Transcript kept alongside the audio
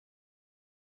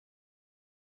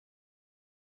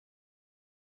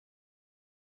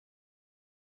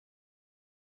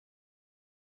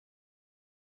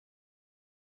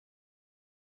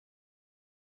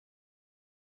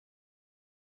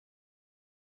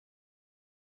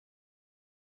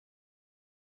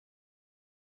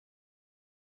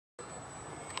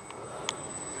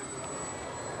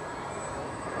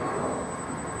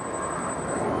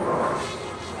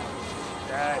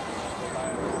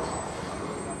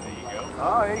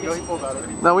Oh, there you go. He pulled out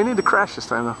already. No, we need to crash this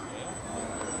time though.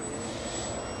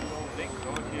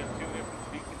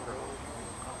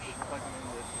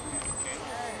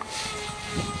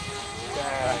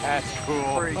 That's cool.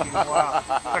 Freaking wow.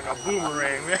 It's like a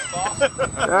boomerang, man.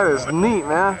 That is neat,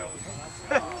 man.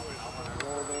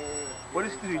 What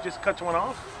is, did he just cut one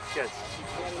off? Yes.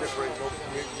 Differential.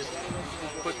 You just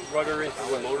put rudder into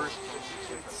the motors,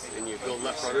 and you go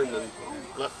left rudder, and then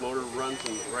left motor runs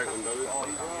and the right one doesn't.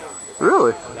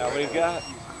 Really? Now what he's got?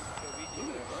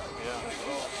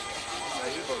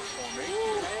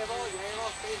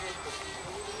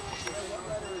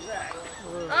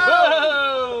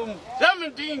 Boom!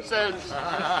 17 cents! I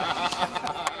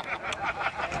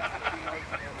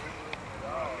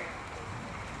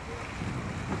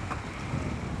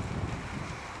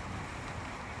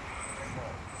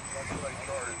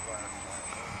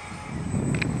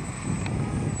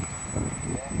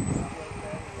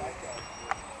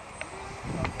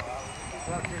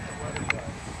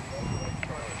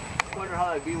wonder how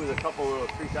that'd be with a couple of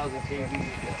 3,000 kV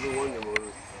Blue Wonder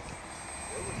motors.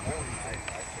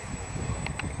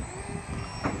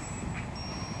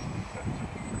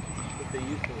 What they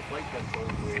use for the flight test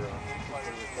ones were the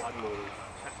quad motors.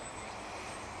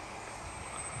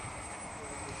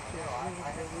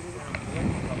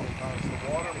 The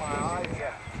water in my eyes,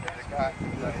 yeah.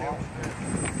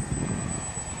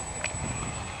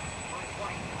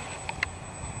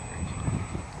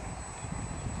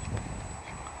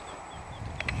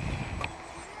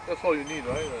 That's all you need,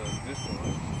 right? This one,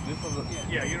 right? This one's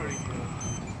yeah, you don't need to.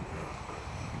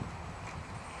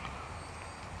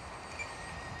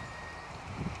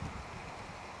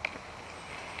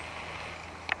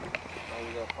 We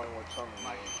gotta find what channel.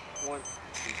 One.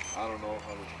 I don't know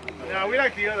how to do that. No, we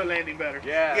like the other landing better.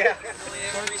 Yeah. Yeah.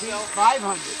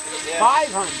 500. Yeah.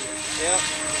 500. Yeah.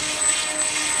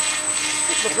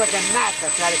 It looks like a gnat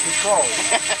that's out of control.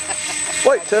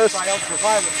 White test. Try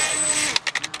ultraviolet light.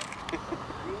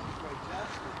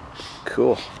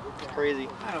 Cool. It's crazy.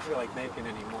 I don't feel like making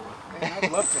any more. Man,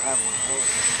 I'd love to have one of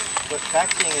those. But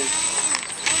taxiing is...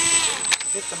 I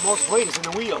think the most weight is in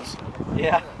the wheels.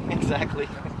 Yeah, exactly.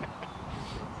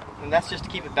 And that's just to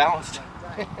keep it balanced.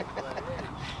 You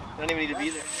don't even need to be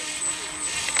there.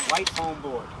 White foam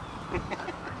board.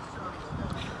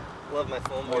 Love my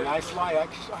foam board. When I fly,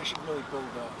 I should really build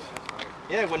those.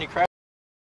 Yeah, when you crash.